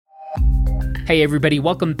Hey everybody,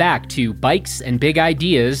 welcome back to Bikes and Big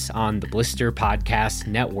Ideas on the Blister Podcast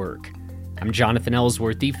Network. I'm Jonathan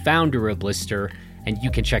Ellsworthy, founder of Blister, and you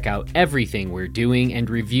can check out everything we're doing and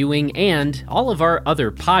reviewing and all of our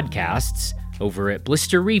other podcasts over at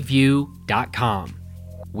blisterreview.com.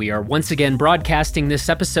 We are once again broadcasting this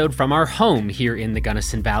episode from our home here in the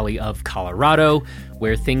Gunnison Valley of Colorado,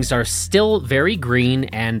 where things are still very green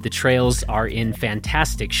and the trails are in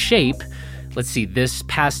fantastic shape. Let's see, this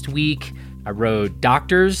past week, I rode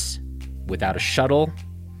Doctors without a shuttle,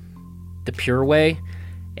 the Pure Way,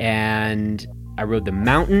 and I rode the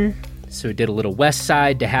Mountain. So I did a little west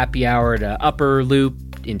side to Happy Hour to Upper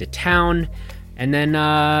Loop into town. And then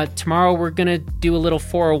tomorrow we're going to do a little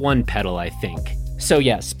 401 pedal, I think. So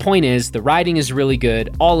yes, point is, the riding is really good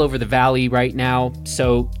all over the valley right now,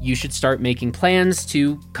 so you should start making plans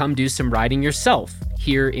to come do some riding yourself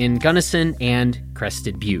here in Gunnison and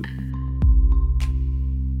Crested Butte.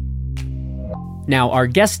 Now, our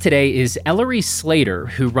guest today is Ellery Slater,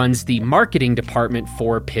 who runs the marketing department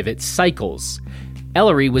for Pivot Cycles.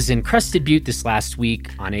 Ellery was in Crested Butte this last week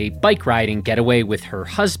on a bike riding getaway with her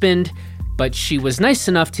husband, but she was nice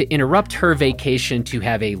enough to interrupt her vacation to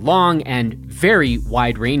have a long and very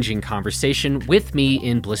wide-ranging conversation with me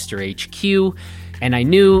in Blister HQ, and I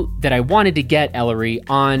knew that I wanted to get Ellery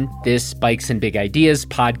on this Bikes and Big Ideas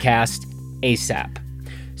podcast ASAP.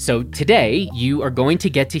 So today, you are going to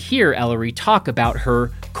get to hear Ellery talk about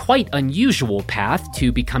her quite unusual path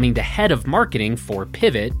to becoming the head of marketing for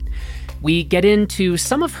Pivot. We get into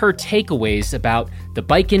some of her takeaways about the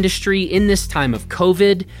bike industry in this time of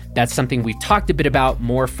COVID. That's something we've talked a bit about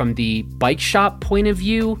more from the bike shop point of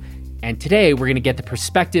view. And today we're going to get the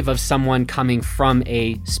perspective of someone coming from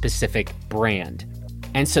a specific brand.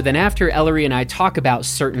 And so then after Ellery and I talk about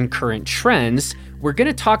certain current trends, we're going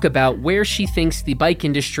to talk about where she thinks the bike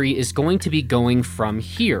industry is going to be going from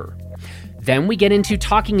here. Then we get into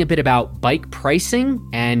talking a bit about bike pricing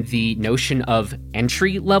and the notion of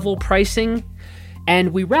entry-level pricing.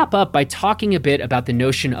 And we wrap up by talking a bit about the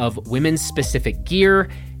notion of women's specific gear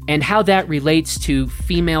and how that relates to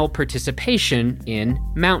female participation in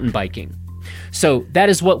mountain biking. So that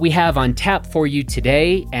is what we have on tap for you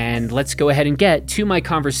today, and let's go ahead and get to my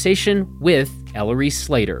conversation with Ellery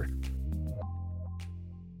Slater.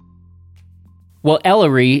 Well,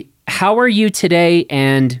 Ellery, how are you today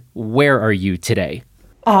and where are you today?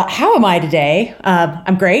 How am I today?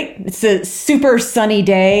 I'm great. It's a super sunny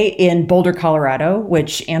day in Boulder, Colorado,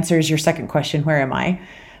 which answers your second question, where am I?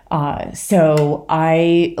 So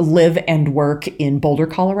I live and work in Boulder,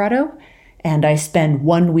 Colorado, and I spend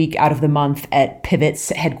 1 week out of the month at Pivot's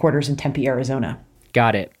headquarters in Tempe, Arizona.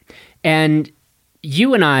 Got it. And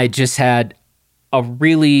you and I just had a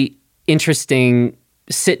really interesting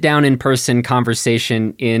sit-down in-person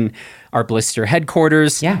conversation in our Blister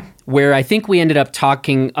headquarters, where I think we ended up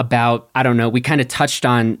talking about, we kind of touched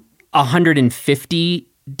on 150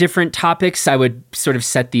 different topics. I would sort of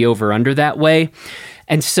set the over-under that way.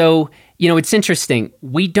 And so, it's interesting.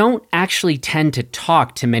 We don't actually tend to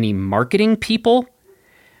talk to many marketing people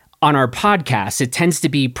on our podcast. It tends to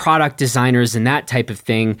be product designers and that type of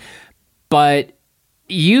thing. But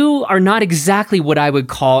you are not exactly what I would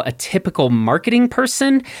call a typical marketing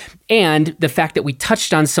person. And the fact that we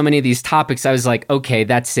touched on so many of these topics, I was like, okay,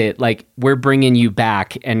 that's it. Like, we're bringing you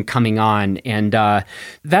back and coming on. And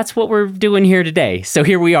that's what we're doing here today. So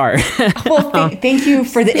here we are. Well, thank you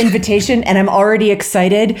for the invitation. And I'm already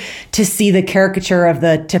excited to see the caricature of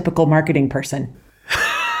the typical marketing person.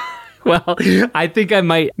 Well, I think I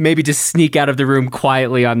might maybe just sneak out of the room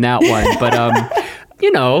quietly on that one. But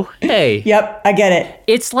hey. Yep, I get it.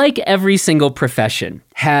 It's like every single profession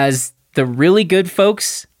has the really good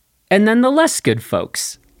folks and then the less good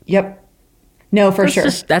folks. Yep. No, for sure.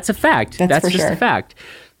 That's a fact. That's just sure. a fact.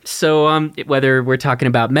 So whether we're talking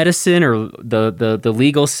about medicine or the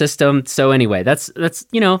legal system. So anyway, that's let's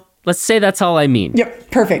say that's all I mean. Yep,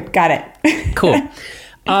 perfect. Got it. Cool.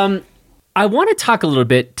 I want to talk a little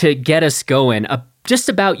bit to get us going just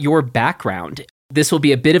about your background. This will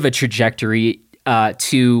be a bit of a trajectory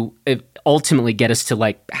to ultimately get us to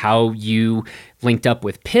like how you linked up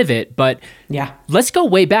with Pivot. But let's go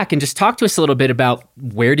way back and just talk to us a little bit about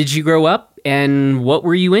where did you grow up and what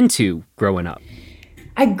were you into growing up?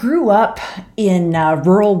 I grew up in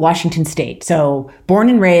rural Washington State. So born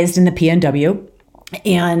and raised in the PNW.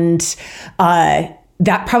 And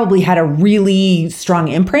that probably had a really strong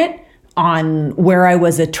imprint on where I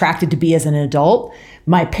was attracted to be as an adult.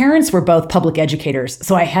 My parents were both public educators.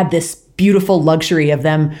 So I had this beautiful luxury of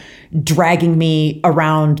them dragging me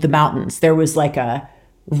around the mountains. There was like a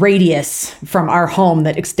radius from our home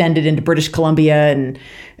that extended into British Columbia and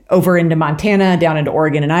over into Montana, down into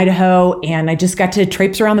Oregon and Idaho. And I just got to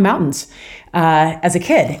traipse around the mountains as a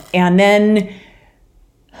kid. And then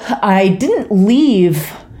I didn't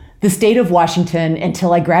leave the state of Washington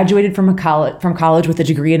until I graduated from college with a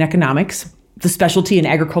degree in economics, the specialty in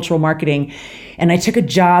agricultural marketing. And I took a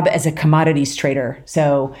job as a commodities trader.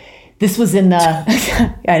 So this was in the,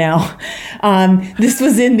 I know, this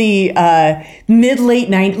was in the late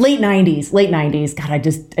 90s. God, I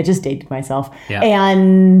just dated myself. Yeah.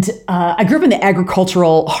 And I grew up in the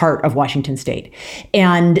agricultural heart of Washington State.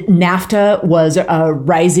 And NAFTA was a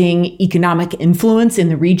rising economic influence in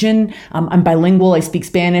the region. I'm bilingual. I speak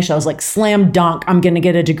Spanish. I was like, slam dunk, I'm going to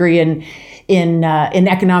get a degree in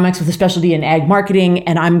economics with a specialty in ag marketing.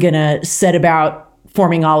 And I'm going to set about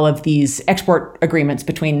forming all of these export agreements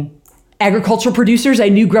between agricultural producers I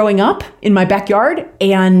knew growing up in my backyard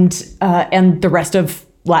and the rest of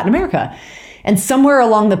Latin America. And somewhere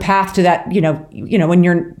along the path to that, when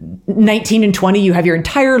you're 19 and 20, you have your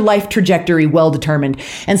entire life trajectory well-determined.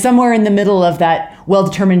 And somewhere in the middle of that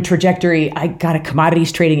well-determined trajectory, I got a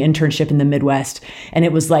commodities trading internship in the Midwest. And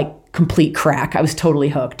it was like complete crack. I was totally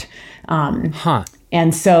hooked.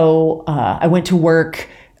 And so I went to work.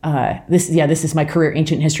 This is my career,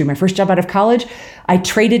 ancient history. My first job out of college, I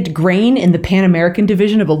traded grain in the Pan American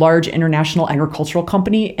division of a large international agricultural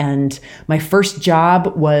company. And my first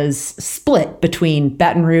job was split between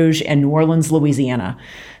Baton Rouge and New Orleans, Louisiana.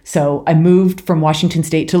 So I moved from Washington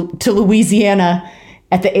State to Louisiana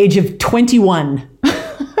at the age of 21.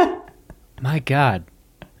 My God.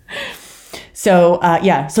 So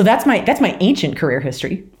so that's my ancient career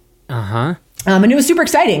history. Uh-huh. And it was super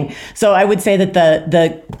exciting. So I would say that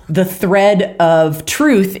the thread of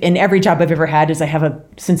truth in every job I've ever had is I have a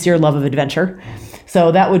sincere love of adventure.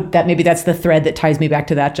 So maybe that's the thread that ties me back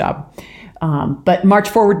to that job. But march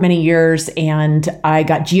forward many years, and I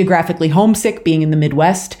got geographically homesick being in the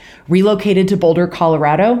Midwest, relocated to Boulder,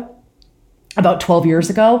 Colorado about 12 years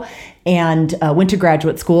ago, and went to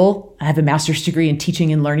graduate school. I have a master's degree in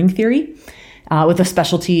teaching and learning theory with a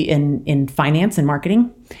specialty in finance and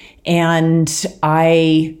marketing. And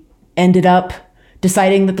I ended up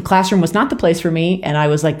deciding that the classroom was not the place for me. And I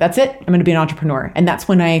was like, that's it. I'm going to be an entrepreneur. And that's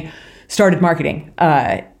when I started marketing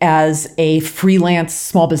as a freelance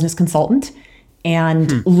small business consultant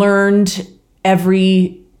and learned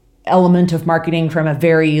every element of marketing from a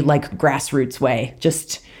very grassroots way.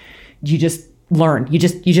 You just learn. You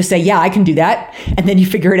just say, yeah, I can do that. And then you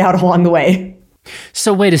figure it out along the way.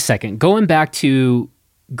 So wait a second. Going back to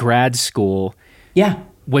grad school. Yeah.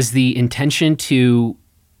 Was the intention to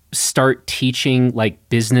start teaching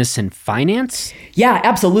business and finance? Yeah,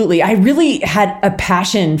 absolutely. I really had a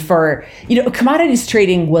passion for, commodities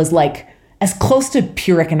trading was as close to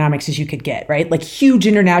pure economics as you could get, right? Huge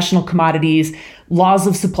international commodities, laws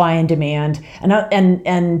of supply and demand.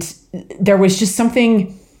 And there was just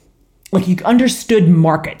something you understood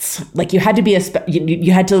markets. You had to be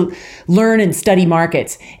you had to learn and study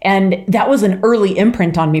markets. And that was an early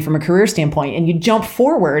imprint on me from a career standpoint. And you jump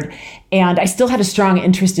forward, and I still had a strong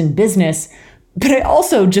interest in business, but I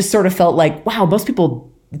also just sort of felt wow, most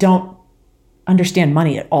people don't understand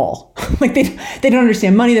money at all. They don't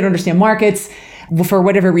understand money, they don't understand markets. For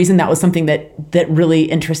whatever reason, that was something that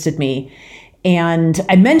really interested me. And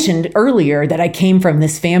I mentioned earlier that I came from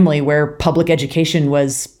this family where public education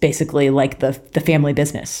was basically the family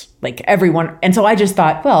business, everyone. And so I just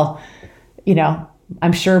thought, well,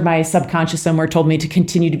 I'm sure my subconscious somewhere told me to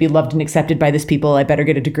continue to be loved and accepted by this people. I better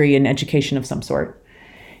get a degree in education of some sort.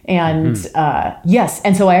 And yes.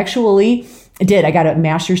 And so I actually did. I got a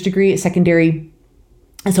master's degree at secondary.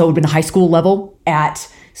 And so it would have been high school level at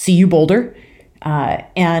CU Boulder.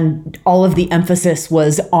 And all of the emphasis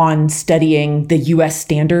was on studying the U.S.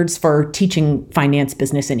 standards for teaching finance,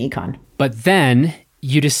 business, and econ. But then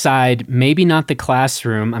you decide maybe not the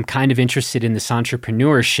classroom. I'm kind of interested in this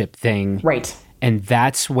entrepreneurship thing. Right. And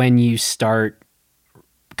that's when you start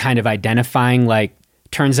kind of identifying,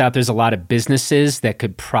 turns out there's a lot of businesses that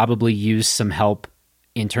could probably use some help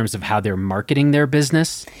in terms of how they're marketing their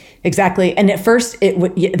business. Exactly. And at first,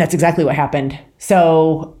 that's exactly what happened.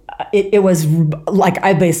 So it was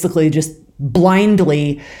I basically just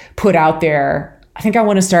blindly put out there, I think I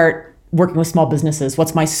want to start working with small businesses.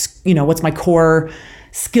 What's my core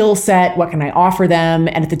skill set? What can I offer them?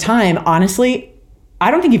 And at the time, honestly,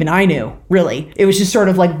 I don't think even I knew, really. It was just sort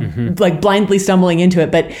of blindly stumbling into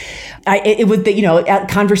it. But it would,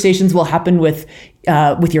 conversations will happen with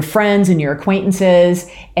your friends and your acquaintances,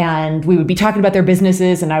 and we would be talking about their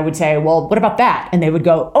businesses, and I would say, well, what about that? And they would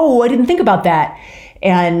go, oh, I didn't think about that.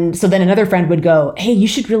 And so then another friend would go, hey, you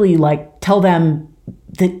should really tell them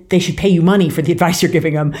that they should pay you money for the advice you're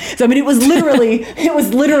giving them. So, I mean, it was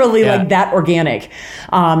literally like that organic.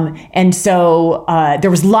 And so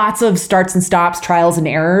there was lots of starts and stops, trials and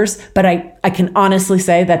errors, but I can honestly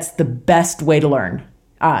say that's the best way to learn.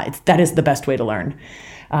 That is the best way to learn.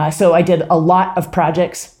 So I did a lot of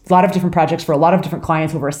different projects for a lot of different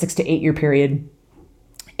clients over a 6 to 8 year period.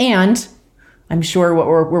 And I'm sure what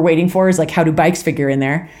we're waiting for is like, how do bikes figure in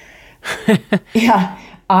there? Yeah,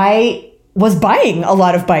 I was buying a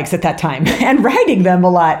lot of bikes at that time and riding them a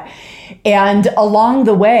lot. And along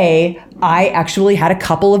the way, I actually had a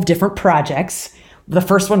couple of different projects. The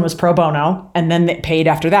first one was pro bono, and then it paid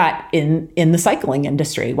after that in the cycling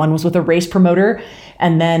industry. One was with a race promoter,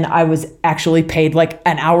 and then I was actually paid like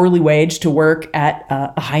an hourly wage to work at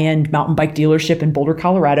a high-end mountain bike dealership in Boulder,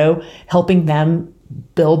 Colorado, helping them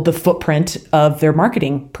build the footprint of their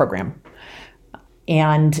marketing program.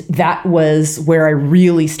 And that was where I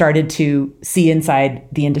really started to see inside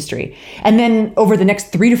the industry. And then over the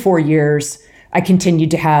next 3 to 4 years, I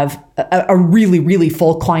continued to have a really, really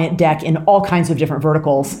full client deck in all kinds of different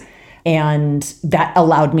verticals. And that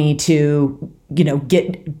allowed me to,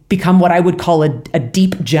 become what I would call a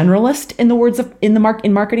deep generalist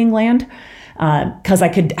in marketing land, because I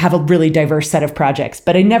could have a really diverse set of projects.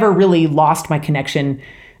 But I never really lost my connection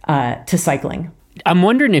to cycling. I'm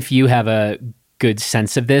wondering if you have a good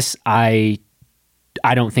sense of this. I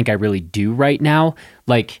don't think I really do right now.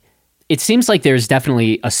 Like, it seems like there's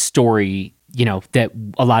definitely a story, that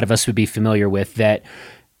a lot of us would be familiar with, that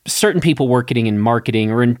certain people working in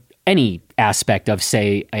marketing or in any aspect of,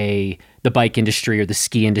 say, the bike industry or the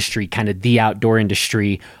ski industry, kind of the outdoor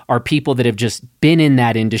industry, are people that have just been in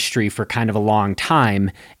that industry for kind of a long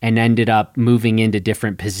time and ended up moving into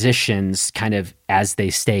different positions kind of as they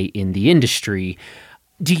stay in the industry.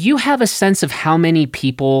 Do you have a sense of how many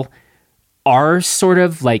people are sort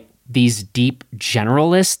of like these deep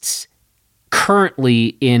generalists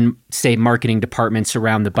currently in, say, marketing departments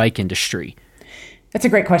around the bike industry? That's a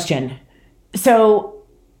great question. So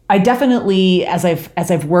I definitely, as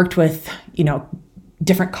I've worked with,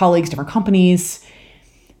 different colleagues, different companies,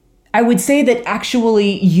 I would say that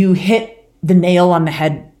actually you hit the nail on the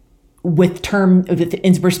head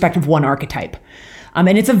in perspective of one archetype.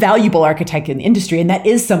 And it's a valuable archetype in the industry. And that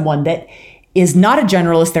is someone that is not a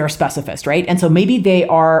generalist, they're a specialist, right? And so maybe they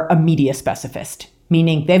are a media specialist,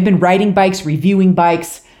 meaning they've been riding bikes, reviewing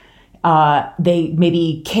bikes. They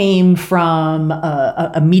maybe came from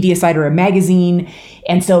a media site or a magazine.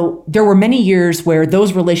 And so there were many years where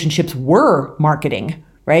those relationships were marketing,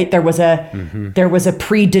 right? There was a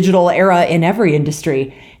pre-digital era in every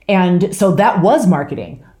industry. And so that was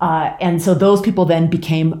marketing. And so those people then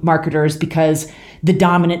became marketers because the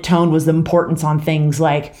dominant tone was the importance on things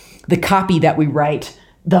like the copy that we write,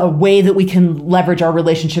 the way that we can leverage our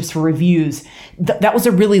relationships for reviews. That was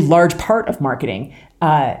a really large part of marketing.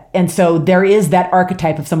 And so there is that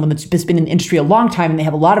archetype of someone that's been in the industry a long time and they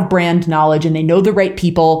have a lot of brand knowledge and they know the right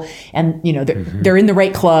people and they're in the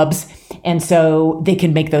right clubs. And so they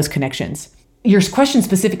can make those connections. Your question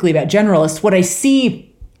specifically about generalists, what I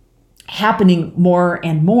see happening more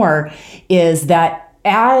and more is that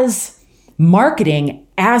as marketing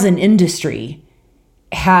as an industry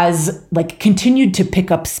has continued to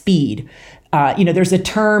pick up speed. There's a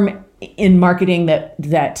term in marketing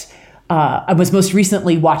that I was most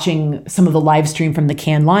recently watching some of the live stream from the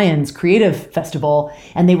Cannes Lions Creative Festival,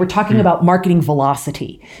 and they were talking about marketing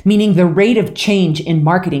velocity, meaning the rate of change in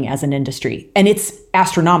marketing as an industry. And it's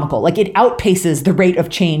astronomical. It outpaces the rate of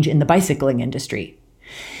change in the bicycling industry.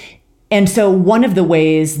 And so one of the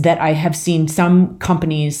ways that I have seen some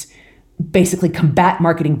companies basically combat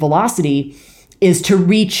marketing velocity is to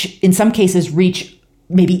in some cases, reach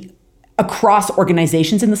maybe across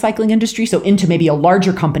organizations in the cycling industry. So into maybe a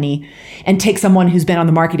larger company and take someone who's been on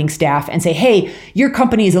the marketing staff and say, hey, your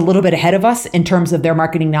company is a little bit ahead of us in terms of their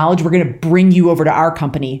marketing knowledge. We're going to bring you over to our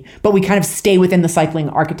company, but we kind of stay within the cycling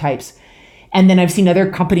archetypes. And then I've seen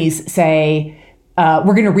other companies say,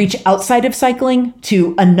 we're going to reach outside of cycling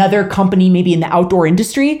to another company, maybe in the outdoor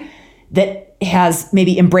industry that has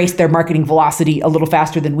maybe embraced their marketing velocity a little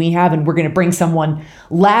faster than we have. And we're going to bring someone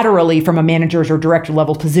laterally from a manager's or director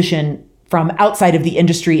level position from outside of the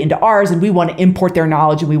industry into ours. And we want to import their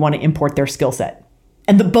knowledge and we want to import their skill set.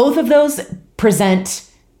 And both of those present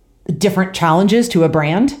different challenges to a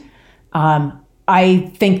brand.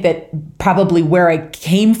 I think that probably where I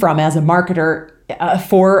came from as a marketer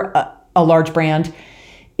for a large brand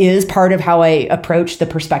is part of how I approach the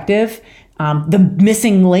perspective. The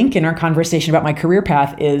missing link in our conversation about my career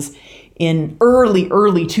path is in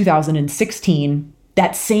early 2016,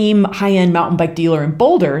 that same high-end mountain bike dealer in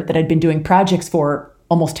Boulder that I'd been doing projects for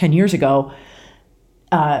almost 10 years ago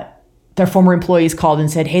their former employees called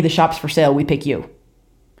and said, hey, the shop's for sale. We pick you.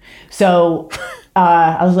 So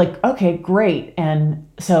I was like, okay, great. And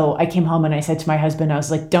so I came home and I said to my husband, I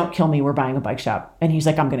was like, don't kill me. We're buying a bike shop. And he's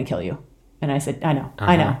like, I'm going to kill you. And I said, I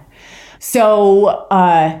know. So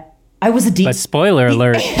I was a deep... But spoiler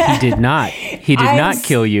alert, he did not. He did not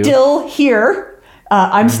kill you. Still here.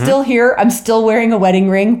 I'm still here. I'm still wearing a wedding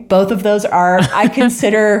ring. Both of those are, I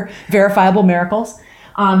consider, verifiable miracles.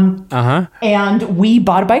 And we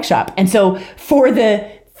bought a bike shop. And so for the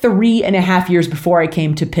 3.5 years before I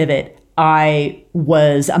came to Pivot, I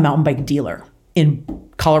was a mountain bike dealer in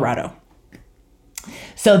Colorado.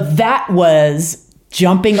 So that was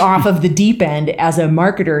jumping off of the deep end as a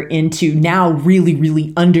marketer into now really,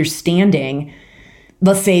 really understanding,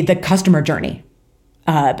 let's say, the customer journey.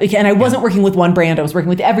 And I wasn't working with one brand. I was working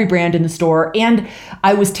with every brand in the store. And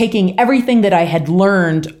I was taking everything that I had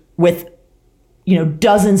learned with,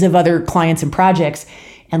 dozens of other clients and projects.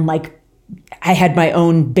 And I had my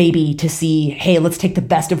own baby to see, hey, let's take the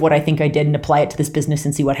best of what I think I did and apply it to this business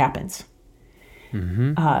and see what happens.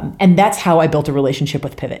 And that's how I built a relationship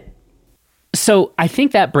with Pivot. So I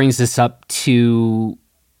think that brings us up to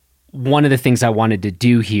one of the things I wanted to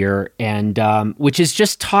do here, and which is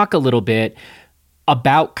just talk a little bit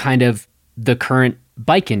about kind of the current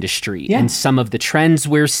bike industry and some of the trends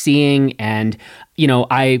we're seeing. And,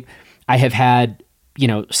 I have had,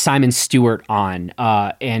 Simon Stewart on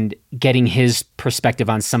and getting his perspective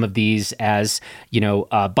on some of these as,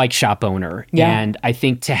 a bike shop owner. Yeah. And I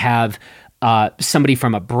think to have somebody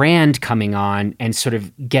from a brand coming on and sort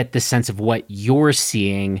of get the sense of what you're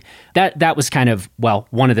seeing, that was kind of,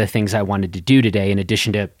 one of the things I wanted to do today, in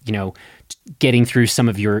addition to, getting through some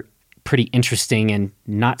of your pretty interesting and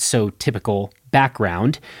not so typical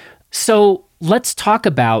background. So let's talk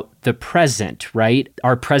about the present, right?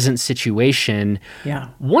 Our present situation. Yeah.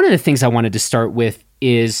 One of the things I wanted to start with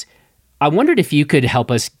is I wondered if you could help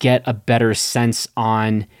us get a better sense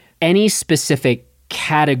on any specific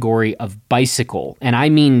category of bicycle. And I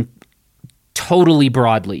mean totally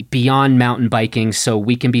broadly, beyond mountain biking. So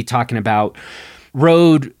we can be talking about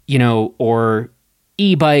road, or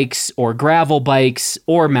e-bikes or gravel bikes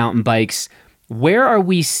or mountain bikes. Where are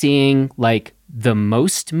we seeing the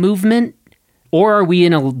most movement? Or are we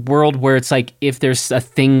in a world where it's if there's a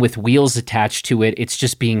thing with wheels attached to it, it's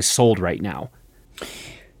just being sold right now?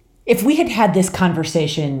 If we had had this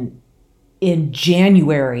conversation in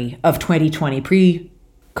January of 2020,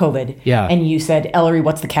 pre-COVID, and you said, Ellery,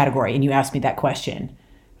 what's the category? And you asked me that question,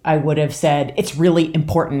 I would have said, it's really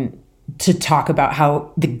important to talk about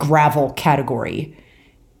how the gravel category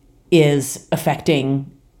is affecting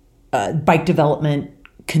bike development,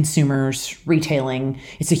 consumers, retailing.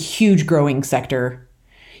 It's a huge growing sector.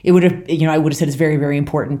 It would have, I would have said it's very, very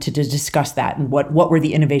important to discuss that and what were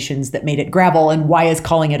the innovations that made it gravel, and why is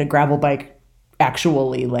calling it a gravel bike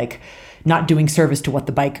actually not doing service to what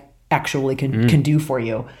the bike actually can do for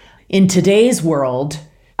you. In today's world,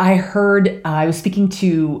 I was speaking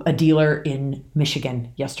to a dealer in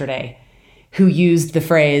Michigan yesterday who used the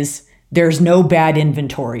phrase, there's no bad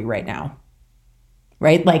inventory right now.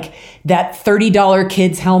 Right? That $30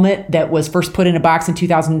 kid's helmet that was first put in a box in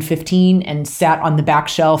 2015 and sat on the back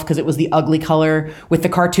shelf because it was the ugly color with the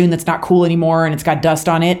cartoon that's not cool anymore and it's got dust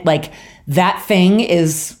on it. That thing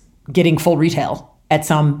is getting full retail at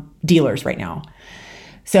some dealers right now.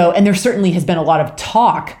 So, and there certainly has been a lot of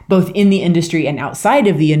talk, both in the industry and outside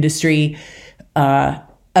of the industry,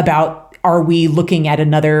 about, are we looking at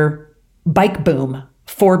another bike boom?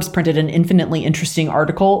 Forbes printed an infinitely interesting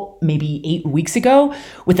article maybe 8 weeks ago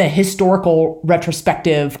with a historical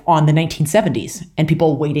retrospective on the 1970s and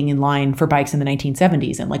people waiting in line for bikes in the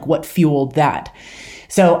 1970s and what fueled that.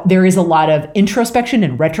 So there is a lot of introspection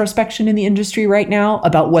and retrospection in the industry right now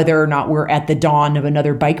about whether or not we're at the dawn of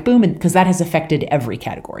another bike boom, and because that has affected every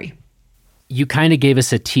category. You kind of gave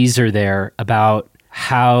us a teaser there about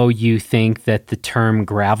how you think that the term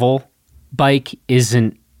gravel bike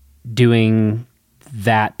isn't doing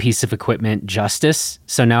that piece of equipment justice.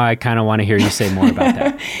 So now I kind of want to hear you say more about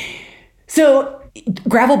that. So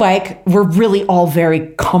gravel bike, we're really all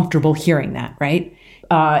very comfortable hearing that, right?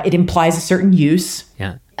 It implies a certain use,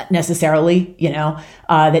 necessarily,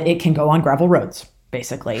 that it can go on gravel roads,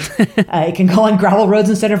 basically. It can go on gravel roads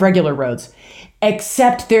instead of regular roads.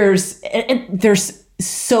 Except there's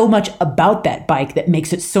so much about that bike that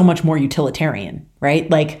makes it so much more utilitarian, right?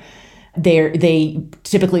 They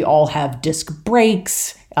typically all have disc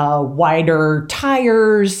brakes, wider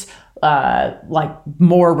tires,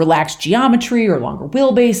 more relaxed geometry or longer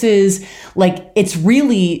wheelbases. It's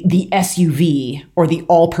really the SUV or the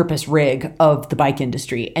all-purpose rig of the bike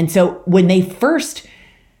industry. And so when they first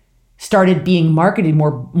started being marketed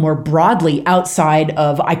more broadly outside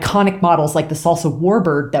of iconic models like the Salsa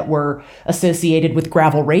Warbird that were associated with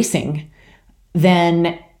gravel racing,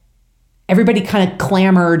 then everybody kind of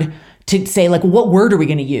clamored to say, like, what word are we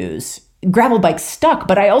going to use? Gravel bikes stuck,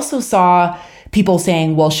 but I also saw people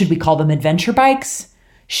saying, well, should we call them adventure bikes?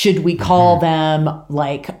 Should we call them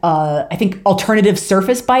I think alternative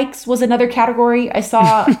surface bikes was another category I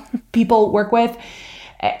saw people work with.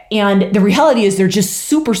 And the reality is they're just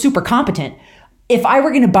super, super competent. If I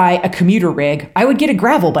were going to buy a commuter rig, I would get a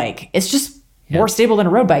gravel bike. It's just more stable than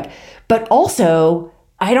a road bike. But also,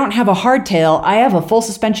 I don't have a hardtail. I have a full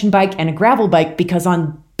suspension bike and a gravel bike because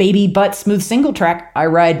on baby butt smooth single track, I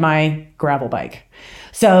ride my gravel bike.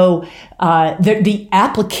 So the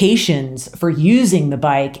applications for using the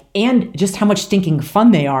bike and just how much stinking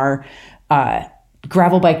fun they are,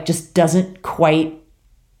 gravel bike just doesn't quite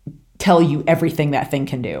tell you everything that thing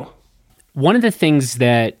can do. One of the things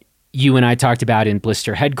that you and I talked about in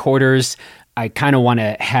Blister headquarters, I kind of want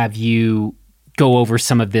to have you go over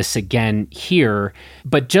some of this again here.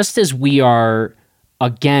 But just as we are,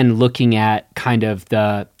 again, looking at kind of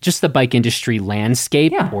the bike industry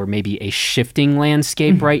landscape, or maybe a shifting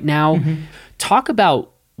landscape right now, talk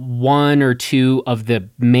about one or two of the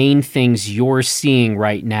main things you're seeing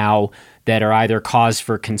right now that are either cause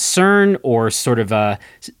for concern or sort of that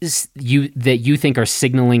you think are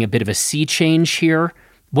signaling a bit of a sea change here.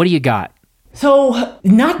 What do you got? So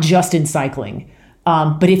not just in cycling,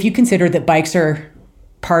 but if you consider that bikes are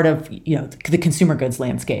part of the consumer goods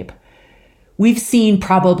landscape, we've seen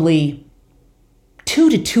probably 2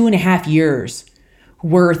 to 2.5 years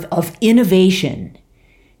worth of innovation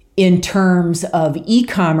in terms of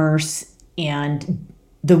e-commerce and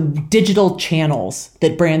the digital channels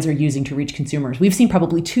that brands are using to reach consumers. We've seen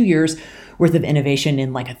probably 2 years worth of innovation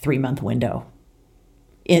in like a 3-month window,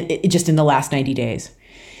 just in the last 90 days.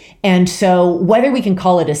 And so whether we can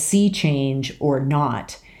call it a sea change or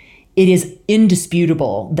not, it is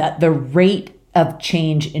indisputable that the rate of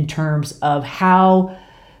change in terms of how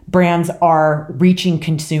brands are reaching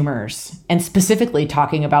consumers, and specifically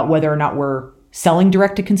talking about whether or not we're selling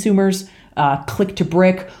direct to consumers, click to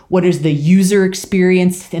brick, what does the user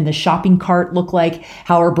experience in the shopping cart look like?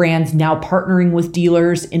 How are brands now partnering with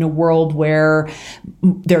dealers in a world where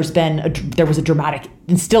there was a dramatic,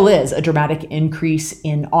 and still is a dramatic increase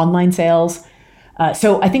in online sales?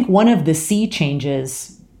 So I think one of the sea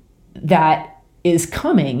changes that is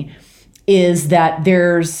coming is that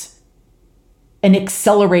there's an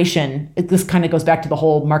acceleration. This kind of goes back to the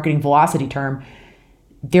whole marketing velocity term.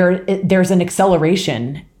 There's an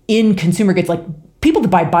acceleration in consumer goods. Like, people that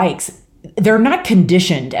buy bikes, they're not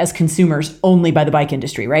conditioned as consumers only by the bike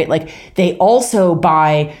industry, right? Like, they also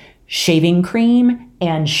buy shaving cream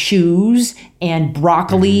and shoes and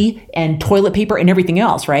broccoli and toilet paper and everything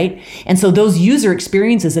else, right? And so those user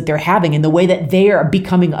experiences that they're having and the way that they are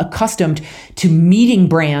becoming accustomed to meeting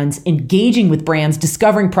brands, engaging with brands,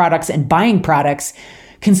 discovering products and buying products,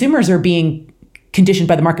 consumers are being conditioned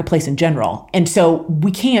by the marketplace in general. And so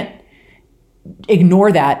we can't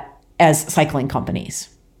ignore that as cycling companies.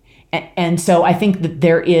 And so I think that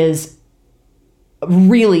there is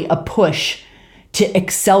really a push to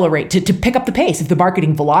accelerate, to pick up the pace of the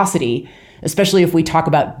marketing velocity, especially if we talk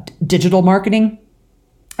about digital marketing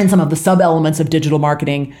and some of the sub-elements of digital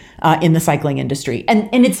marketing in the cycling industry.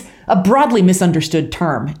 And it's a broadly misunderstood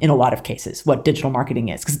term in a lot of cases, what digital marketing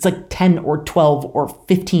is, because it's like 10 or 12 or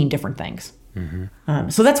 15 different things.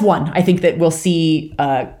 So that's one. I think that we'll see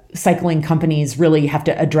cycling companies really have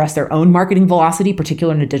to address their own marketing velocity,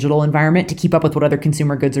 particularly in a digital environment, to keep up with what other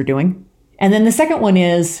consumer goods are doing. And then the second one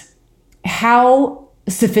is, how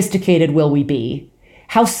sophisticated will we be?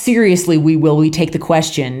 How seriously will we take the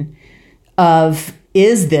question of,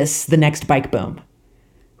 is this the next bike boom?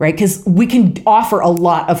 Right? Because we can offer a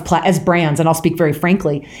lot of, as brands, and I'll speak very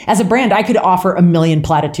frankly, as a brand, I could offer 1 million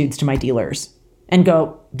platitudes to my dealers and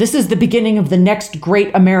go, this is the beginning of the next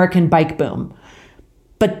great American bike boom.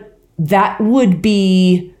 But that would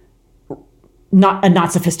be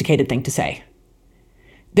not sophisticated thing to say.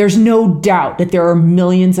 There's no doubt that there are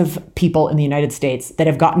millions of people in the United States that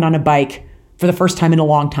have gotten on a bike for the first time in a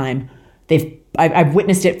long time. I've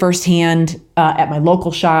witnessed it firsthand at my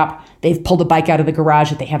local shop. They've pulled a bike out of the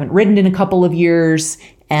garage that they haven't ridden in a couple of years,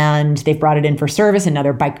 and they've brought it in for service, and now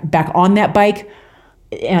they're back on that bike.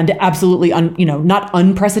 And absolutely, not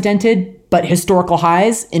unprecedented, but historical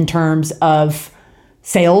highs in terms of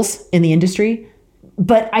sales in the industry.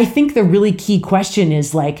 But I think the really key question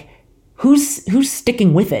is, like, who's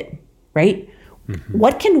sticking with it, right?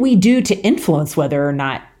 What can we do to influence whether or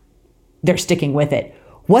not they're sticking with it?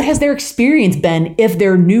 What has their experience been if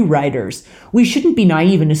they're new riders? We shouldn't be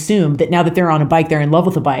naive and assume that now that they're on a bike, they're in love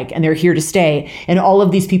with a bike and they're here to stay. And all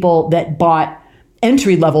of these people that bought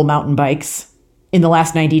entry-level mountain bikes in the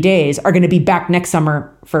last 90 days are going to be back next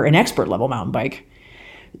summer for an expert-level mountain bike.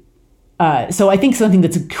 So I think something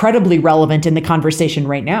that's incredibly relevant in the conversation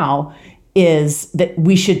right now is that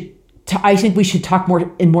I think we should talk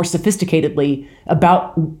more and more sophisticatedly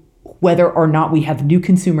about whether or not we have new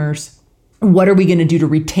consumers. What are we going to do to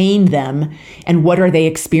retain them? And what are they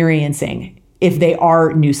experiencing if they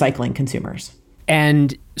are new cycling consumers?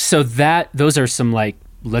 And so those are some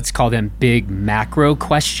let's call them big macro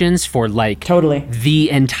questions for totally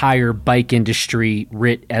the entire bike industry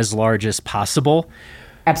writ as large as possible.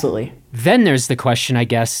 Absolutely. Then there's the question, I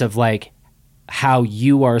guess, of how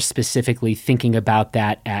you are specifically thinking about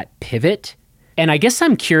that at Pivot. And I guess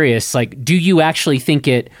I'm curious, do you actually think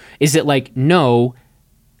is it no,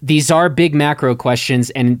 these are big macro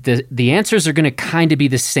questions and the answers are going to kind of be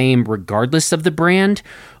the same regardless of the brand?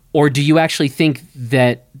 Or do you actually think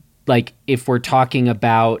that if we're talking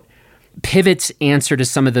about Pivot's answer to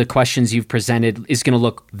some of the questions you've presented is going to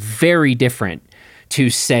look very different to,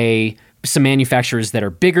 say, some manufacturers that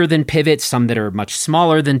are bigger than Pivot, some that are much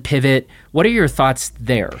smaller than Pivot? What are your thoughts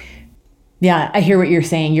there? Yeah, I hear what you're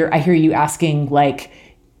saying. I hear you asking,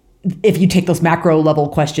 if you take those macro level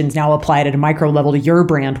questions, now apply it at a micro level to your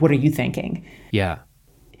brand, what are you thinking? Yeah.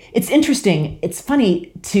 It's interesting. It's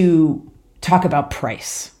funny to talk about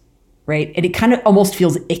price, right? And it kind of almost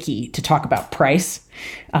feels icky to talk about price.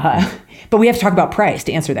 But we have to talk about price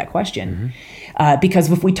to answer that question. Mm-hmm.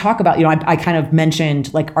 Because if we talk about, I kind of mentioned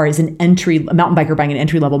is a mountain biker buying an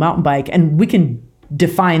entry-level mountain bike, and we can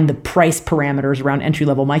define the price parameters around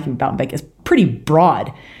entry-level mountain bike as pretty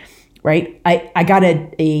broad, right? I got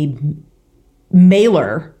a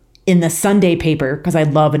mailer in the Sunday paper, because I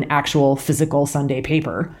love an actual physical Sunday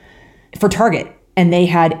paper, for Target, and they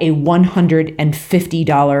had a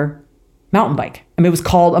 $150 mountain bike. I mean, it was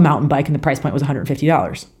called a mountain bike and the price point was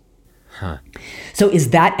 $150. Huh. So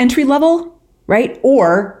is that entry level, right?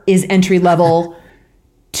 Or is entry level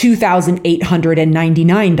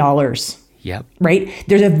 $2,899? Yep. Right?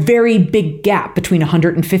 There's a very big gap between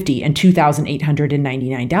 $150 and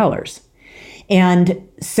 $2,899. And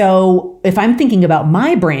so if I'm thinking about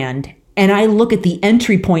my brand and I look at the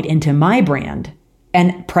entry point into my brand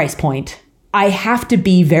and price point, I have to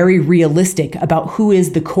be very realistic about who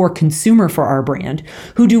is the core consumer for our brand.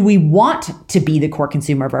 Who do we want to be the core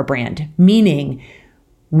consumer of our brand? Meaning,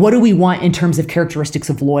 what do we want in terms of characteristics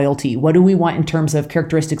of loyalty? What do we want in terms of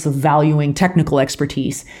characteristics of valuing technical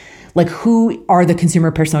expertise? Who are the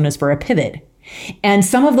consumer personas for a Pivot? And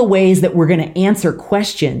some of the ways that we're going to answer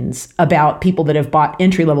questions about people that have bought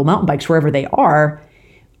entry-level mountain bikes wherever they are,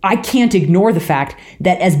 I can't ignore the fact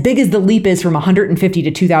that as big as the leap is from 150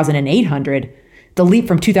 to 2,800, the leap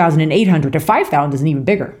from 2,800 to 5,000 is even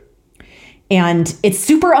bigger. And it's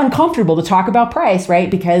super uncomfortable to talk about price, right?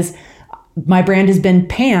 Because my brand has been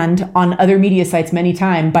panned on other media sites many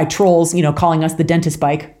times by trolls, calling us the dentist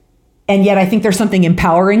bike. And yet I think there's something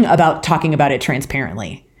empowering about talking about it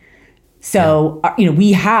transparently. So,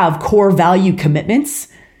 we have core value commitments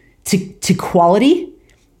to quality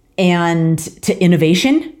and to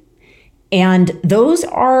innovation. And those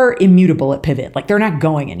are immutable at Pivot. They're not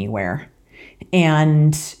going anywhere.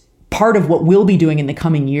 And part of what we'll be doing in the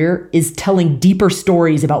coming year is telling deeper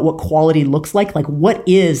stories about what quality looks like what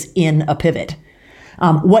is in a Pivot.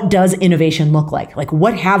 What does innovation look like?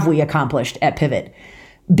 What have we accomplished at Pivot?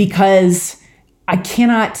 Because I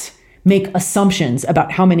cannot make assumptions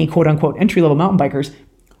about how many quote unquote entry-level mountain bikers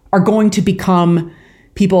are going to become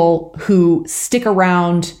people who stick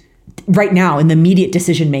around right now in the immediate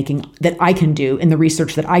decision-making that I can do, in the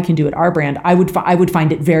research that I can do at our brand. I would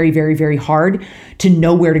find it very, very, very hard to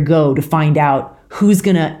know where to go to find out who's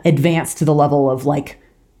going to advance to the level of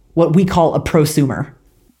what we call a prosumer.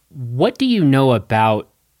 What do you know about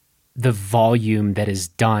the volume that is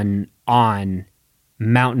done on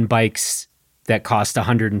mountain bikes that cost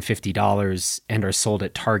 $150 and are sold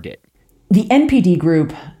at Target? The NPD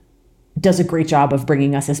group does a great job of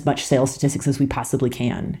bringing us as much sales statistics as we possibly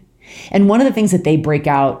can. And one of the things that they break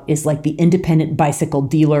out is the independent bicycle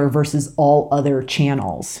dealer versus all other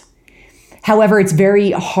channels. However, it's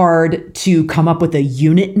very hard to come up with a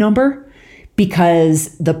unit number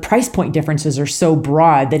because the price point differences are so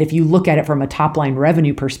broad that if you look at it from a top line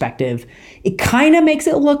revenue perspective, it kind of makes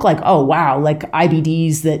it look like, oh, wow,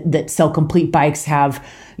 IBDs that sell complete bikes have,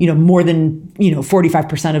 more than,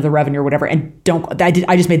 45% of the revenue or whatever. And I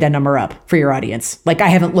just made that number up for your audience. I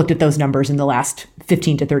haven't looked at those numbers in the last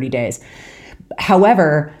 15 to 30 days.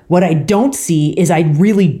 However, what I don't see is I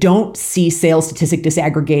really don't see sales statistic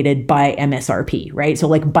disaggregated by MSRP, right? So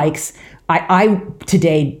like bikes, I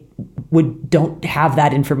today don't have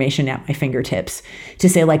that information at my fingertips to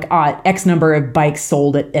say like, X number of bikes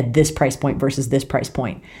sold at this price point versus this price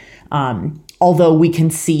point. Although we can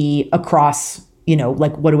see across,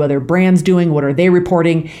 like what are other brands doing? What are they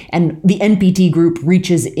reporting? And the NPD group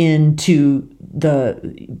reaches into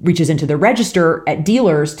the register at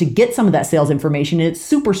dealers to get some of that sales information. And it's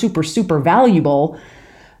super, super, super valuable.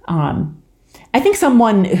 I think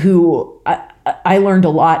someone who I learned a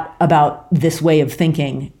lot about this way of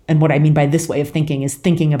thinking. And what I mean by this way of thinking is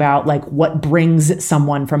thinking about like what brings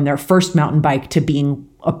someone from their first mountain bike to being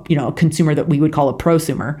a consumer that we would call a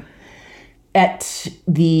prosumer. At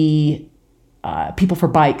the People for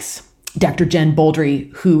Bikes, Dr. Jen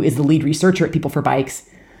Boldry, who is the lead researcher at People for Bikes,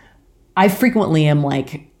 I frequently am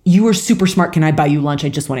like, you are super smart. Can I buy you lunch? I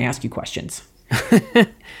just want to ask you questions.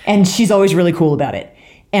 And she's always really cool about it.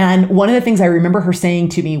 And one of the things I remember her saying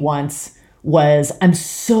to me once was, I'm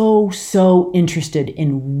so interested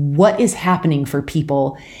in what is happening for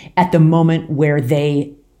people at the moment where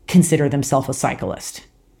they consider themselves a cyclist.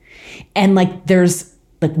 And like, there's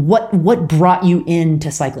like, what brought you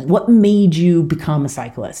into cycling? What made you become a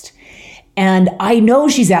cyclist? And I know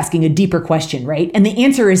she's asking a deeper question, right? And the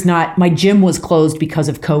answer is not, my gym was closed because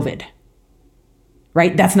of COVID,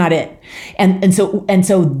 right? That's not it. And so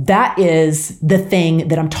that is the thing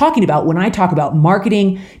that I'm talking about when I talk about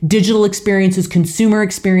marketing, digital experiences, consumer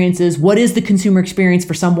experiences. What is the consumer experience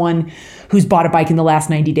for someone who's bought a bike in the last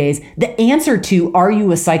 90 days? The answer to, are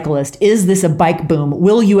you a cyclist? Is this a bike boom?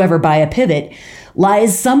 Will you ever buy a Pivot?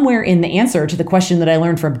 Lies somewhere in the answer to the question that I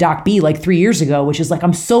learned from Doc B like 3 years ago, which is like,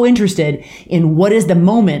 I'm so interested in what is the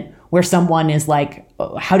moment where someone is like,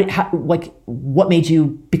 what made you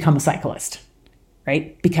become a cyclist,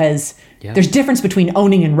 right? Because there's difference between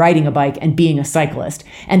owning and riding a bike and being a cyclist.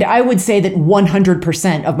 And I would say that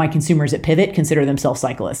 100% of my consumers at Pivot consider themselves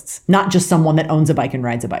cyclists, not just someone that owns a bike and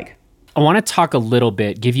rides a bike. I want to talk a little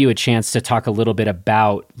bit, give you a chance to talk a little bit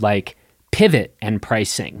about like Pivot and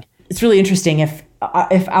pricing. It's really interesting. If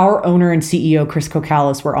our owner and CEO, Chris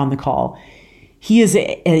Kokalis, were on the call, he is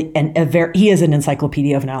an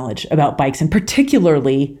encyclopedia of knowledge about bikes, and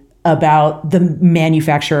particularly about the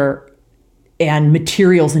manufacturer and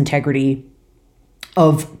materials integrity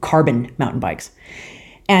of carbon mountain bikes.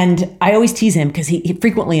 And I always tease him because he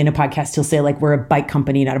frequently in a podcast, he'll say like, we're a bike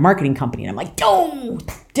company, not a marketing company. And I'm like, oh,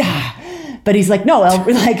 but he's like, no,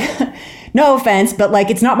 like, no offense, but like,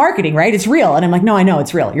 it's not marketing, right? It's real. And I'm like, no, I know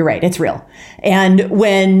it's real. You're right. It's real. And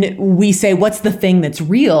when we say, what's the thing that's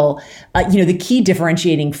real? The key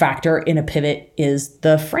differentiating factor in a Pivot is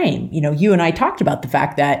the frame. You and I talked about the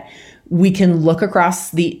fact that we can look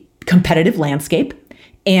across the competitive landscape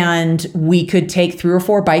and we could take 3 or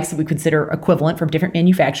 4 bikes that we consider equivalent from different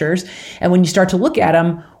manufacturers. And when you start to look at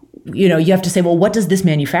them, you have to say, well, what does this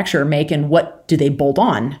manufacturer make and what do they bolt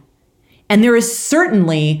on? And there is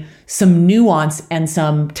certainly some nuance and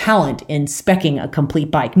some talent in speccing a complete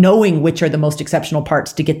bike, knowing which are the most exceptional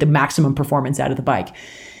parts to get the maximum performance out of the bike.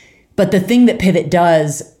 But the thing that Pivot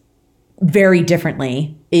does very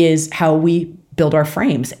differently is how we build our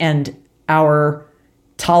frames and our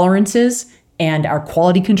tolerances and our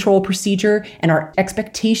quality control procedure and our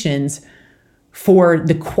expectations for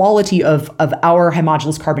the quality of our high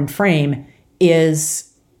modulus carbon frame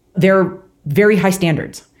they're very high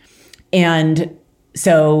standards. And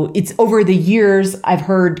so it's over the years, I've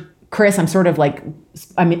heard Chris, I'm sort of like,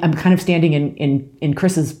 I'm kind of standing in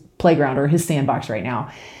Chris's playground or his sandbox right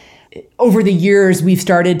now. Over the years, we've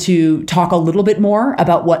started to talk a little bit more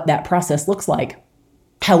about what that process looks like.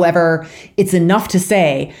 However, it's enough to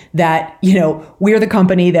say that, we're the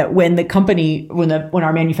company that when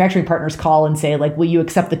our manufacturing partners call and say like, will you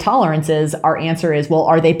accept the tolerances? Our answer is, well,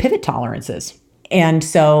 are they Pivot tolerances? And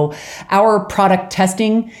so our product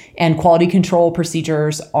testing and quality control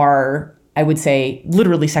procedures are, I would say,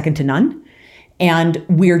 literally second to none. And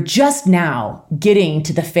we're just now getting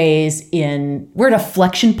to the phase we're at a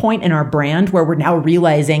flexion point in our brand where we're now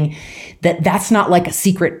realizing that that's not like a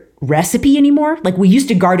secret recipe anymore. Like we used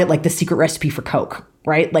to guard it like the secret recipe for Coke,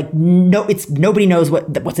 right? Like nobody knows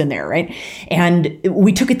what's in there, right? And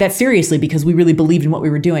we took it that seriously because we really believed in what we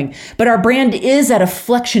were doing. But our brand is at a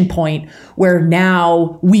flexion point where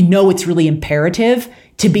now we know it's really imperative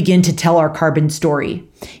to begin to tell our carbon story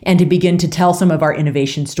and to begin to tell some of our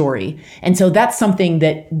innovation story. And so that's something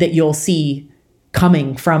that you'll see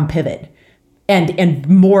coming from Pivot and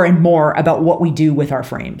more about what we do with our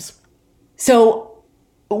frames. So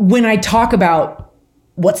when I talk about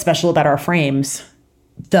what's special about our frames,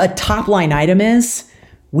 the top line item is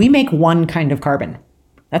we make one kind of carbon.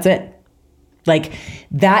 That's it. Like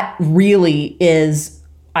that really is,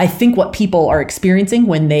 I think, what people are experiencing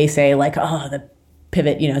when they say like, oh, the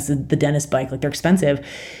Pivot, it's the dentist bike, like they're expensive.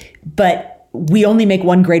 But we only make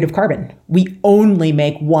one grade of carbon. We only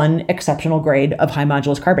make one exceptional grade of high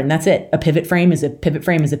modulus carbon. That's it. A pivot frame is a pivot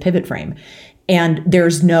frame is a pivot frame. And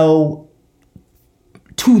there's no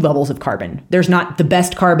two levels of carbon. There's not the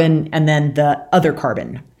best carbon and then the other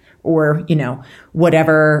carbon, or,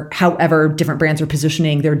 whatever, however different brands are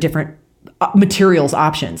positioning their different materials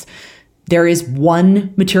options. There is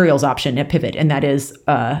one materials option at Pivot, and that is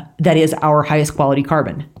our highest quality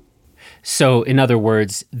carbon. So in other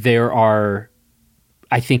words, there are,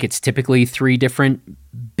 I think it's typically 3 different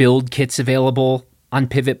build kits available on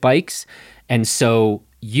Pivot bikes. And so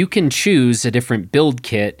you can choose a different build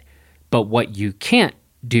kit, but what you can't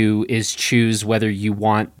do is choose whether you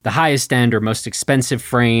want the highest end or most expensive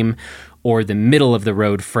frame or the middle of the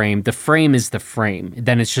road frame. The frame is the frame.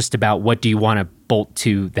 Then it's just about what do you want to bolt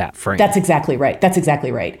to that frame. That's exactly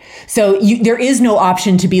right. So there is no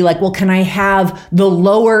option to be like, well, can I have the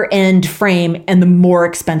lower end frame and the more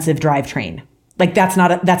expensive drivetrain? Like that's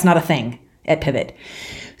not a thing at Pivot.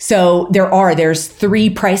 So there's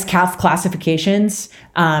 3 price classifications,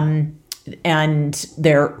 and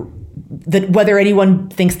whether anyone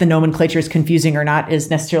thinks the nomenclature is confusing or not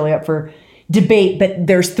is necessarily up for debate, but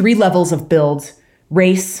there's 3 levels of builds: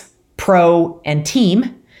 race, pro, and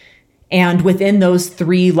team. And within those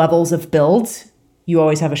 3 levels of builds, you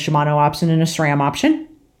always have a Shimano option and a SRAM option.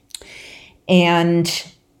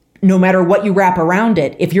 And no matter what you wrap around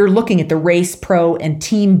it, if you're looking at the race, pro, and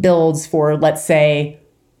team builds for, let's say,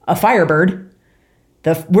 a Firebird,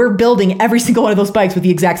 we're building every single one of those bikes with the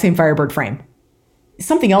exact same Firebird frame.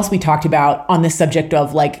 Something else we talked about on this subject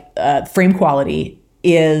of frame quality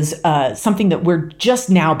is something that we're just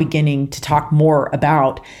now beginning to talk more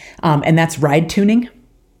about, and that's ride tuning.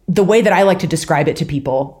 The way that I like to describe it to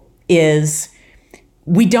people is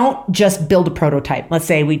we don't just build a prototype. Let's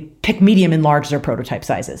say we pick medium and large as our prototype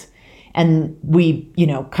sizes, and we,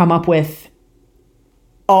 come up with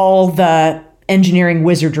all the engineering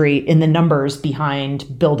wizardry in the numbers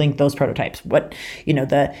behind building those prototypes. What,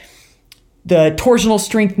 the torsional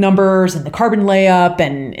strength numbers and the carbon layup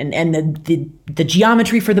and the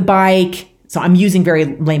geometry for the bike. So I'm using very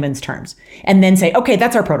layman's terms. And then say, okay,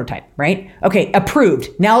 that's our prototype, right? Okay, approved.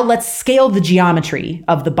 Now let's scale the geometry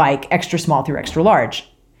of the bike extra small through extra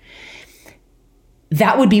large.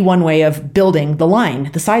 That would be one way of building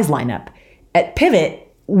the size lineup. At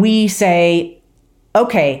Pivot, we say,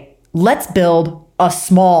 okay, let's build a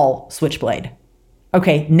small switchblade.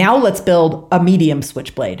 Okay, now let's build a medium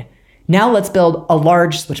switchblade. Now let's build a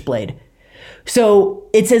large switchblade. So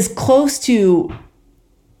it's as close to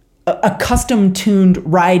a custom tuned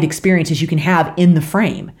ride experience as you can have in the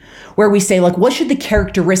frame, where we say, like, what should the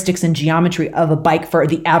characteristics and geometry of a bike for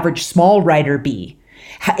the average small rider be?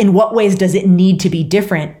 In what ways does it need to be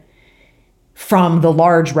different from the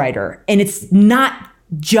large rider? And it's not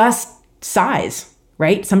just size,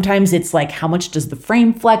 right? Sometimes it's like, how much does the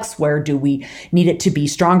frame flex? Where do we need it to be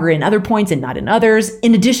stronger in other points and not in others,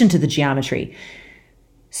 in addition to the geometry?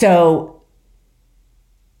 So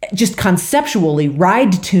just conceptually,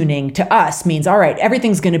 ride tuning to us means, all right,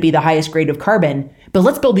 everything's going to be the highest grade of carbon, but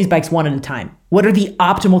let's build these bikes one at a time. What are the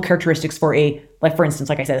optimal characteristics for for instance,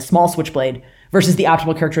 like I said, a small switchblade versus the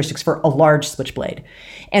optimal characteristics for a large switchblade?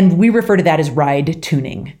 And we refer to that as ride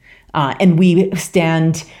tuning. And we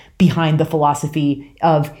stand behind the philosophy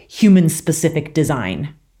of human-specific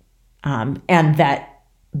design, and that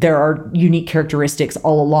there are unique characteristics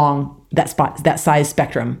all along that size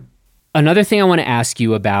spectrum. Another thing I want to ask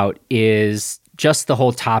you about is just the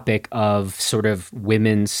whole topic of sort of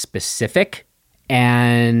women's specific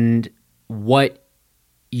and what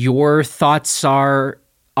your thoughts are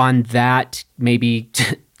on that, maybe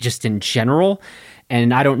just in general.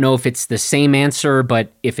 And I don't know if it's the same answer,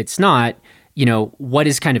 but if it's not, what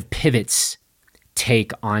is kind of Pivot's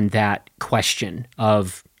take on that question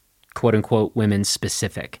of quote unquote women's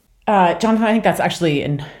specific? Jonathan, I think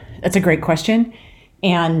that's a great question.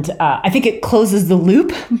 And I think it closes the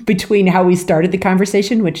loop between how we started the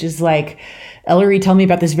conversation, which is like, Ellery, tell me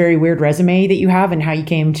about this very weird resume that you have and how you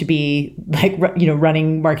came to be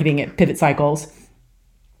running marketing at Pivot Cycles.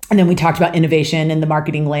 And then we talked about innovation and the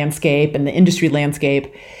marketing landscape and the industry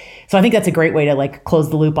landscape. So I think that's a great way to close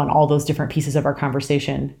the loop on all those different pieces of our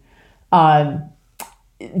conversation. The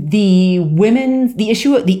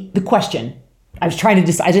question, I was trying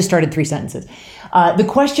to I just started 3 sentences. The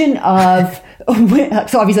question of,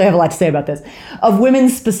 so obviously I have a lot to say about this, of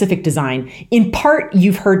women's specific design. In part,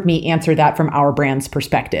 you've heard me answer that from our brand's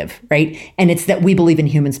perspective, right? And it's that we believe in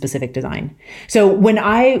human specific design. So when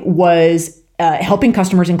I was helping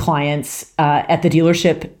customers and clients at the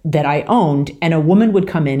dealership that I owned, and a woman would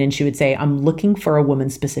come in and she would say, I'm looking for a woman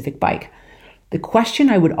specific bike. The question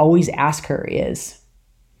I would always ask her is,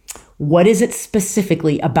 what is it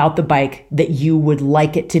specifically about the bike that you would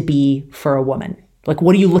like it to be for a woman? Like,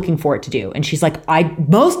 what are you looking for it to do? And she's like,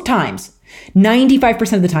 most times,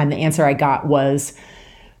 95% of the time, the answer I got was,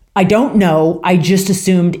 I don't know. I just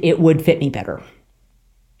assumed it would fit me better.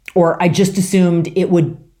 Or I just assumed it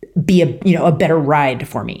would be a better ride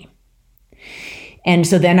for me. And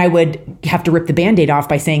so then I would have to rip the Band-Aid off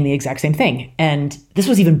by saying the exact same thing. And this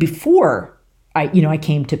was even before I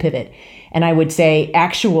came to Pivot. And I would say,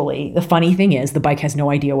 actually, the funny thing is the bike has no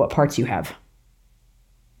idea what parts you have.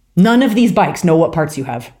 None of these bikes know what parts you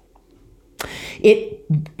have.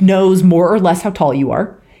 It knows more or less how tall you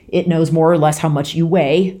are. It knows more or less how much you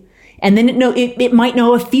weigh. And then it might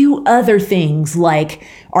know a few other things like,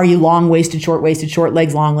 are you long-waisted, short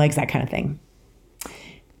legs, long legs, that kind of thing.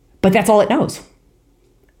 But that's all it knows.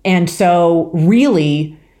 And so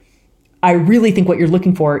really, I really think what you're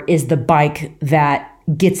looking for is the bike that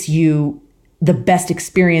gets you the best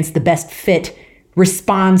experience, the best fit,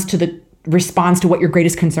 responds to what your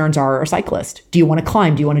greatest concerns are as a cyclist. Do you want to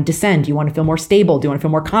climb? Do you want to descend? Do you want to feel more stable? Do you want to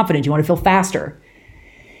feel more confident? Do you want to feel faster?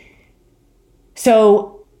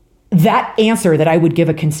 So that answer that I would give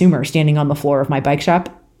a consumer standing on the floor of my bike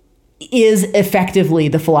shop is effectively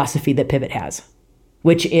the philosophy that Pivot has,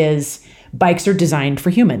 which is bikes are designed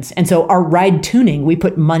for humans. And so our ride tuning, we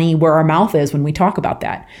put money where our mouth is when we talk about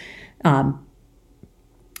that. And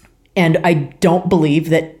I don't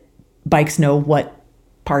believe that bikes know what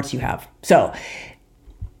parts you have. So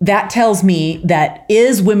that tells me that,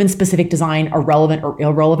 is women's specific design a relevant or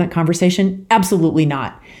irrelevant conversation? Absolutely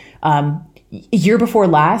not. Year before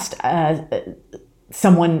last,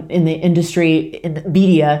 someone in the industry, in the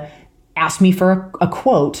media, asked me for a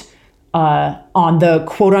quote on the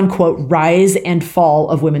quote unquote rise and fall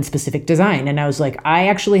of women's specific design. And I was like, I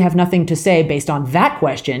actually have nothing to say based on that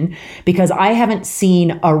question, because I haven't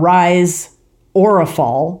seen a rise or a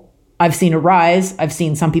fall. I've seen a rise. I've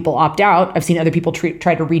seen some people opt out. I've seen other people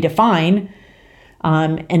try to redefine.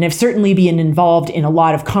 And I've certainly been involved in a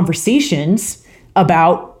lot of conversations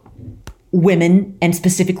about women and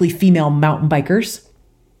specifically female mountain bikers.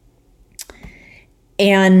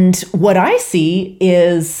 And what I see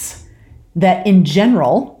is that in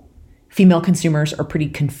general, female consumers are pretty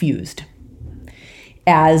confused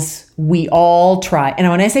as we all try. And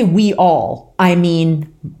when I say we all, I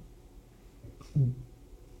mean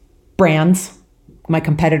brands, my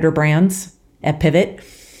competitor brands at Pivot,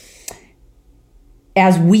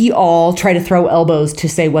 as we all try to throw elbows to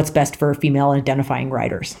say what's best for female identifying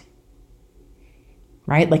riders,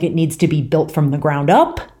 right? Like it needs to be built from the ground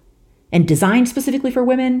up and designed specifically for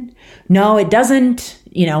women. No, it doesn't.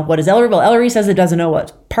 What does Ellery? Well, Ellery says it doesn't know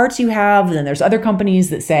what parts you have. And then there's other companies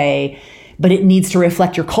that say, but it needs to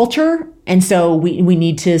reflect your culture. And so we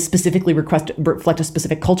need to specifically reflect a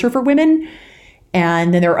specific culture for women.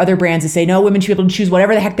 And then there are other brands that say, no, women should be able to choose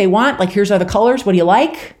whatever the heck they want. Like, here's are the colors. What do you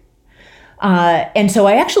like? And so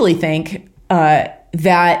I actually think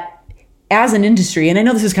that as an industry, and I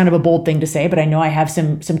know this is kind of a bold thing to say, but I know I have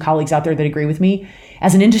some colleagues out there that agree with me.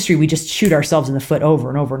 As an industry, we just shoot ourselves in the foot over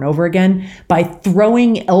and over and over again by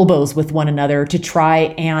throwing elbows with one another to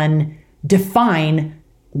try and define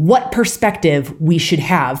what perspective we should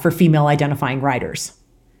have for female identifying riders.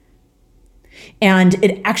 And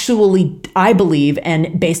it actually, I believe,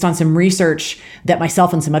 and based on some research that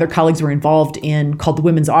myself and some other colleagues were involved in called the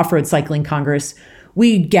Women's Off-Road Cycling Congress,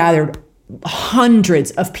 we gathered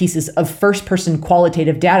hundreds of pieces of first-person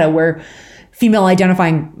qualitative data where female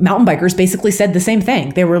identifying mountain bikers basically said the same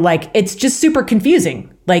thing. They were like, it's just super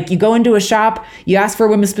confusing. Like, you go into a shop, you ask for a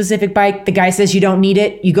women's specific bike, the guy says you don't need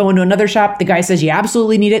it. You go into another shop, the guy says you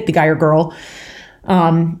absolutely need it, the guy or girl.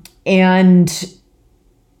 And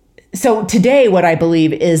so today, what I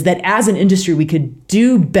believe is that as an industry, we could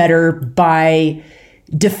do better by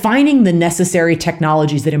defining the necessary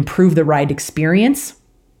technologies that improve the ride experience,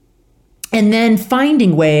 and then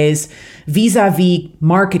finding ways vis-a-vis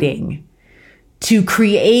marketing to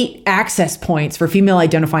create access points for female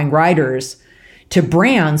identifying riders to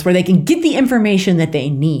brands where they can get the information that they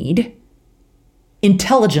need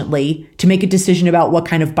intelligently to make a decision about what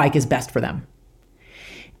kind of bike is best for them.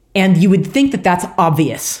 And you would think that that's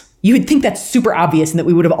obvious. You would think that's super obvious and that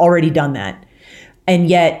we would have already done that. And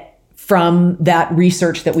yet from that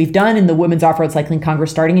research that we've done in the Women's Off-Road Cycling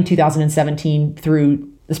Congress starting in 2017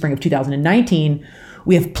 through the spring of 2019,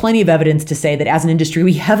 we have plenty of evidence to say that as an industry,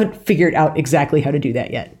 we haven't figured out exactly how to do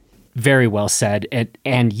that yet. Very well said.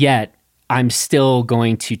 And yet, I'm still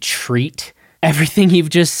going to treat everything you've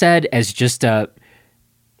just said as just a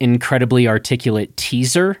incredibly articulate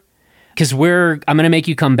teaser, because I'm going to make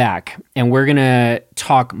you come back and we're going to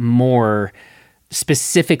talk more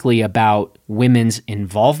specifically about women's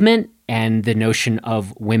involvement and the notion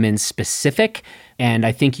of women specific. And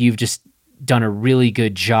I think you've just done a really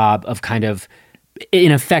good job of kind of,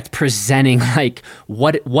 in effect, presenting like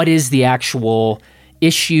what is the actual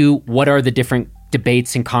issue, what are the different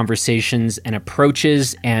debates and conversations and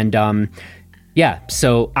approaches. And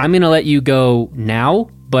so I'm going to let you go now,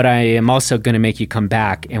 but I am also going to make you come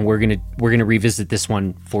back and we're going to revisit this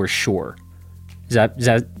one for sure. Is that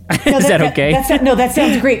okay? That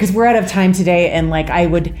sounds great, because we're out of time today, and like I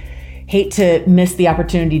would hate to miss the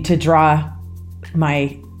opportunity to draw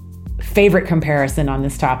my favorite comparison on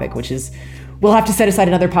this topic, which is we'll have to set aside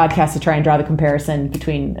another podcast to try and draw the comparison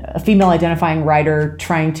between a female identifying rider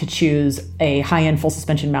trying to choose a high-end full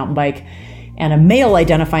suspension mountain bike and a male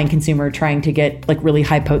identifying consumer trying to get like really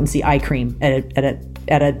high potency eye cream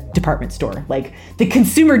at a department store. Like the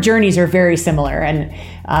consumer journeys are very similar. And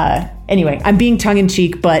anyway, I'm being tongue in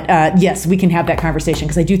cheek, but yes, we can have that conversation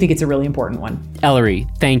because I do think it's a really important one. Ellery,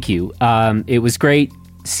 thank you. It was great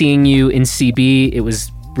seeing you in CB. It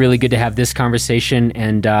was really good to have this conversation.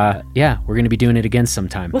 And we're going to be doing it again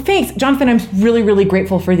sometime. Well, thanks, Jonathan. I'm really, really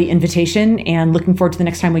grateful for the invitation and looking forward to the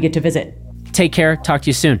next time we get to visit. Take care. Talk to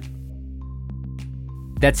you soon.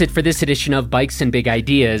 That's it for this edition of Bikes and Big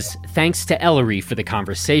Ideas. Thanks to Ellery for the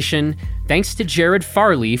conversation. Thanks to Jared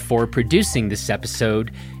Farley for producing this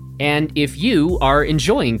episode. And if you are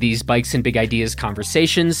enjoying these Bikes and Big Ideas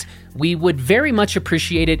conversations, we would very much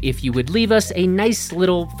appreciate it if you would leave us a nice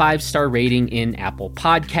little 5-star rating in Apple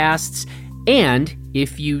Podcasts. And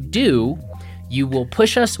if you do, you will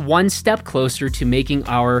push us one step closer to making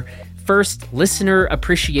our first listener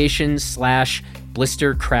appreciation /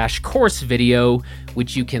 blister crash course video,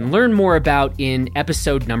 which you can learn more about in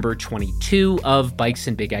episode number 22 of Bikes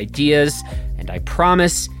and Big Ideas. And I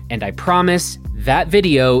promise, that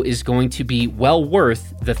video is going to be well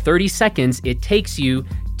worth the 30 seconds it takes you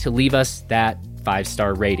to leave us that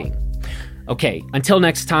 5-star rating. Okay, until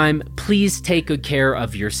next time, please take good care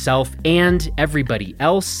of yourself and everybody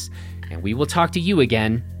else, and we will talk to you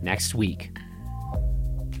again next week.